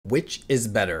Which is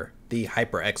better, the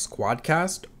HyperX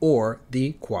QuadCast or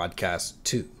the QuadCast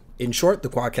 2? In short, the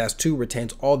QuadCast 2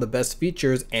 retains all the best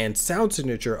features and sound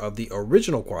signature of the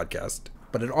original QuadCast,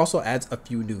 but it also adds a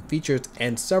few new features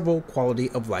and several quality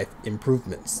of life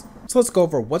improvements. So let's go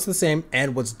over what's the same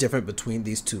and what's different between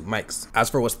these two mics. As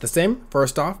for what's the same,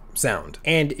 first off, sound.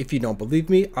 And if you don't believe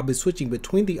me, I'll be switching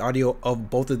between the audio of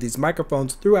both of these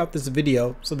microphones throughout this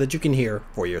video so that you can hear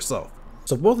for yourself.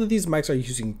 So both of these mics are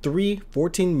using three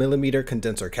 14mm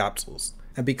condenser capsules.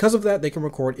 And because of that, they can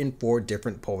record in 4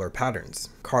 different polar patterns: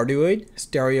 cardioid,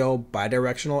 stereo,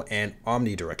 bidirectional, and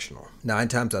omnidirectional. 9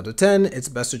 times out of 10, it's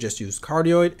best to just use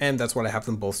cardioid, and that's what I have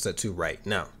them both set to right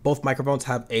now. Both microphones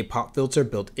have a pop filter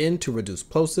built in to reduce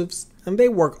plosives, and they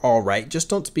work all right, just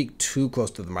don't speak too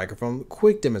close to the microphone.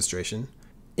 Quick demonstration.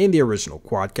 In the original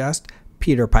QuadCast,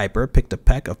 Peter Piper picked a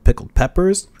peck of pickled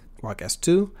peppers. QuadCast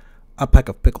 2, a peck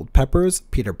of pickled peppers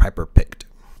Peter Piper picked.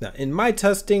 Now, in my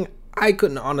testing, I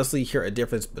couldn't honestly hear a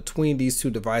difference between these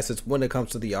two devices when it comes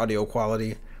to the audio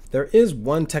quality. There is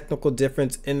one technical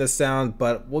difference in the sound,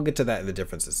 but we'll get to that in the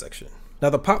differences section. Now,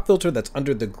 the pop filter that's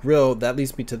under the grill, that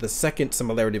leads me to the second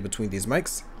similarity between these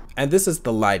mics, and this is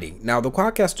the lighting. Now, the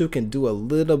QuadCast 2 can do a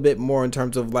little bit more in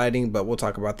terms of lighting, but we'll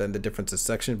talk about that in the differences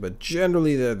section, but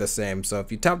generally they're the same. So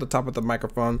if you tap the top of the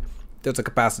microphone, there's a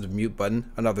capacitive mute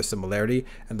button, another similarity,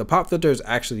 and the pop filter is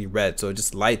actually red, so it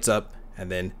just lights up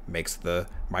and then makes the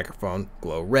microphone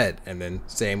glow red. And then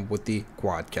same with the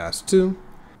QuadCast 2.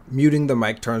 Muting the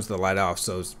mic turns the light off,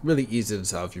 so it's really easy to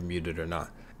tell if you're muted or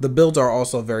not. The builds are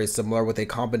also very similar with a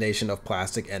combination of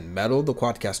plastic and metal. The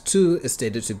QuadCast 2 is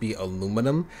stated to be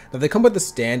aluminum. Now they come with a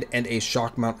stand and a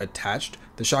shock mount attached.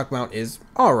 The shock mount is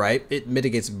alright, it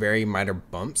mitigates very minor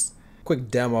bumps.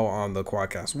 Quick demo on the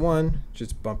QuadCast 1,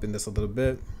 just bumping this a little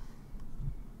bit.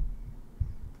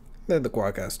 Then the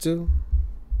QuadCast 2.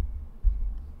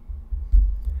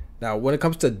 Now, when it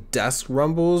comes to desk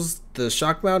rumbles, the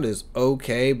shock mount is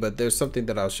okay, but there's something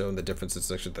that I'll show in the differences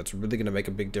section that's really going to make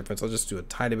a big difference. I'll just do a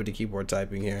tiny bit of keyboard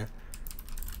typing here.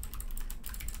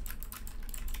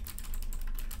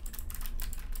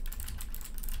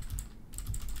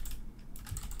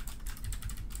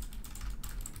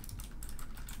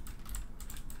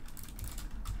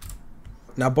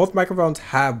 Now, both microphones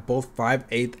have both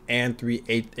 5/8 and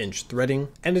 3/8 inch threading,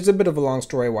 and it's a bit of a long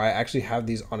story why I actually have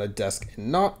these on a desk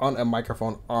and not on a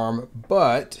microphone arm,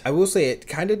 but I will say it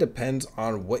kind of depends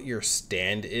on what your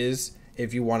stand is,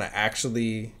 if you want to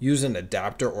actually use an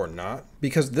adapter or not,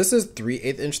 because this is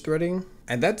 3/8 inch threading,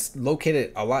 and that's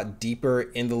located a lot deeper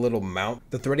in the little mount,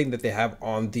 the threading that they have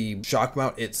on the shock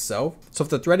mount itself. So if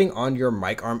the threading on your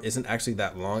mic arm isn't actually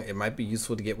that long, it might be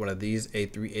useful to get one of these, a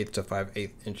 3/8 to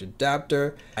 5/8 inch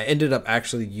adapter. I ended up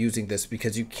actually using this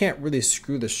because you can't really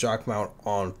screw the shock mount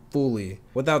on fully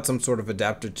without some sort of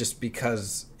adapter, just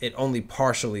because it only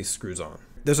partially screws on.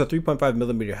 There's a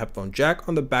 3.5mm headphone jack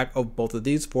on the back of both of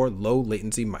these for low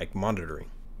latency mic monitoring.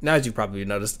 Now, as you probably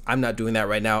noticed, I'm not doing that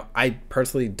right now. I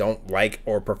personally don't like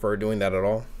or prefer doing that at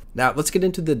all. Now, let's get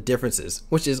into the differences,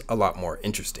 which is a lot more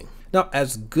interesting. Now,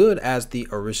 as good as the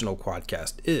original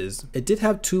QuadCast is, it did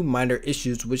have 2 minor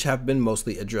issues which have been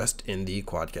mostly addressed in the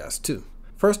QuadCast 2.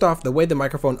 First off, the way the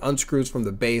microphone unscrews from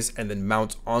the base and then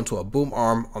mounts onto a boom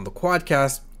arm on the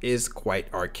QuadCast is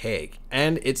quite archaic,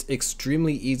 and it's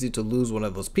extremely easy to lose one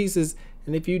of those pieces,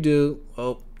 and if you do,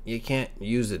 well, you can't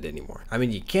use it anymore. I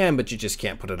mean, you can, but you just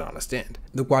can't put it on a stand.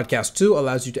 The QuadCast 2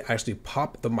 allows you to actually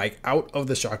pop the mic out of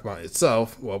the shock mount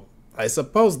itself. Well, I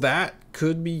suppose that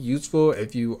could be useful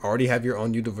if you already have your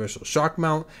own universal shock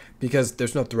mount, because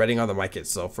there's no threading on the mic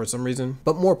itself for some reason.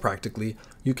 But more practically,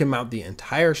 you can mount the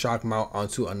entire shock mount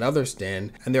onto another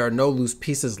stand, and there are no loose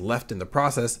pieces left in the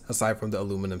process aside from the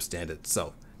aluminum stand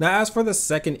itself. Now, as for the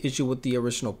second issue with the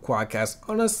original QuadCast,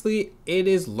 honestly, it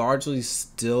is largely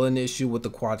still an issue with the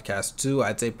QuadCast 2.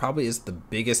 I'd say probably is the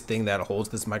biggest thing that holds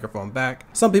this microphone back.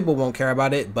 Some people won't care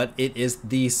about it, but it is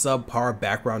the subpar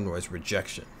background noise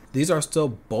rejection. These are still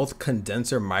both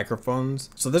condenser microphones,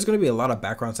 so there's going to be a lot of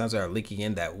background sounds that are leaking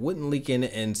in that wouldn't leak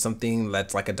in something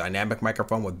that's like a dynamic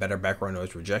microphone with better background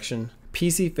noise rejection.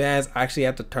 PC fans actually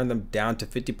have to turn them down to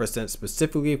 50%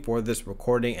 specifically for this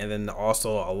recording, and then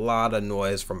also a lot of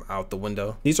noise from out the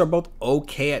window. These are both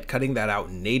okay at cutting that out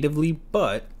natively,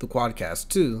 but the QuadCast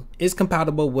 2 is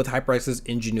compatible with HyperX's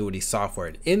NGENUITY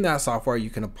software. In that software, you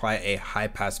can apply a high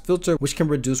pass filter, which can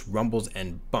reduce rumbles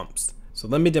and bumps. So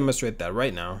let me demonstrate that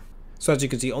right now. So as you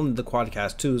can see, only the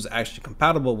QuadCast 2 is actually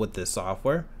compatible with this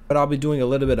software, but I'll be doing a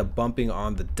little bit of bumping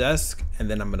on the desk, and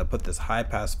then I'm going to put this high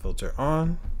pass filter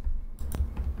on.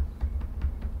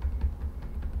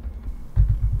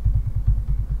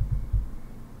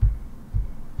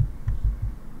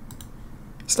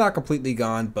 It's not completely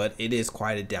gone, but it is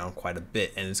quieted down quite a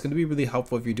bit, and it's going to be really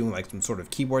helpful if you're doing like some sort of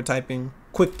keyboard typing.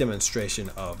 Quick demonstration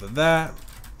of that.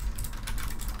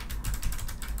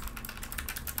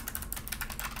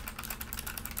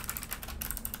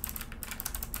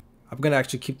 I'm going to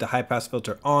actually keep the high pass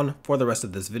filter on for the rest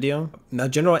of this video. Now,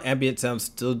 general ambient sounds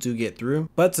still do get through,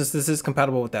 but since this is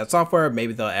compatible with that software,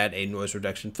 maybe they'll add a noise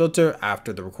reduction filter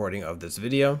after the recording of this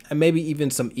video, and maybe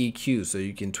even some EQ so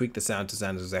you can tweak the sound to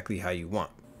sound exactly how you want.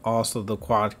 Also, the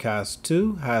QuadCast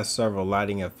 2 has several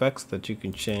lighting effects that you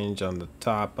can change on the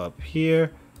top up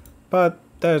here, but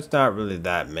there's not really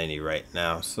that many right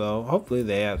now, so hopefully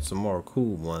they add some more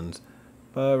cool ones.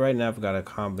 But right now I've got a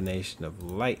combination of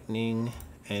lightning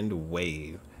and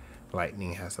wave.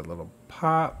 Lightning has a little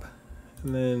pop,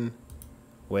 and then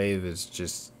wave is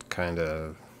just kind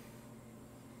of,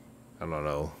 I don't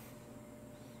know,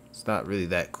 it's not really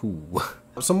that cool.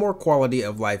 Some more quality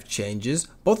of life changes.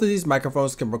 Both of these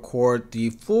microphones can record the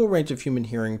full range of human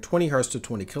hearing, 20 Hz to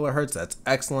 20 kHz. That's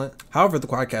excellent. However, the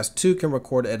QuadCast 2 can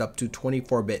record at up to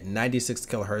 24-bit 96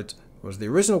 kHz, whereas the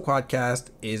original QuadCast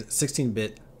is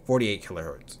 16-bit 48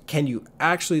 kHz. Can you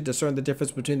actually discern the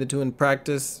difference between the two in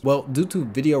practice? Well, due to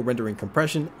video rendering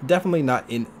compression, definitely not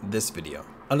in this video.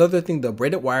 Another thing, the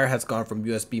braided wire has gone from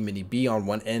USB Mini B on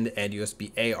one end and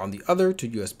USB A on the other to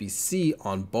USB C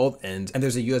on both ends, and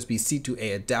there's a USB C to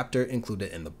A adapter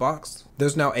included in the box.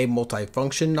 There's now a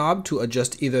multifunction knob to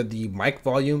adjust either the mic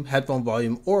volume, headphone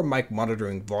volume, or mic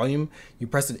monitoring volume. You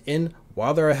press it in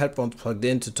while there are headphones plugged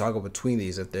in to toggle between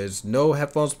these. If there's no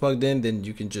headphones plugged in, then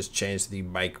you can just change the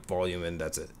mic volume and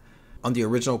that's it. On the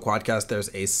original QuadCast, there's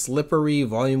a slippery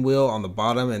volume wheel on the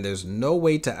bottom, and there's no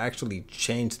way to actually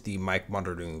change the mic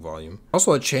monitoring volume.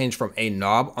 Also, a change from a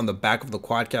knob on the back of the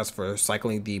QuadCast for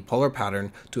cycling the polar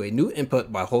pattern to a new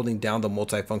input by holding down the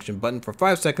multifunction button for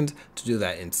 5 seconds to do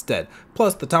that instead.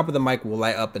 Plus, the top of the mic will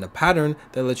light up in a pattern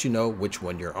that lets you know which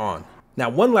one you're on. Now,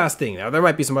 one last thing, now there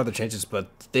might be some other changes, but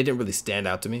they didn't really stand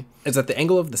out to me, is that the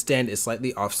angle of the stand is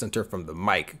slightly off center from the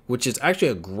mic, which is actually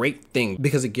a great thing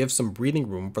because it gives some breathing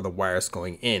room for the wires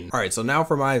going in. All right, so now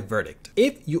for my verdict.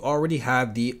 If you already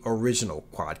have the original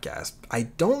QuadCast, I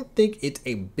don't think it's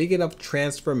a big enough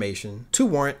transformation to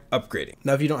warrant upgrading.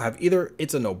 Now, if you don't have either,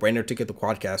 it's a no-brainer to get the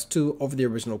QuadCast 2 over the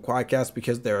original QuadCast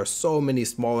because there are so many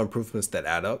small improvements that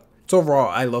add up. So overall,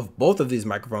 I love both of these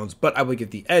microphones, but I would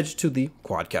give the edge to the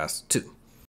QuadCast 2.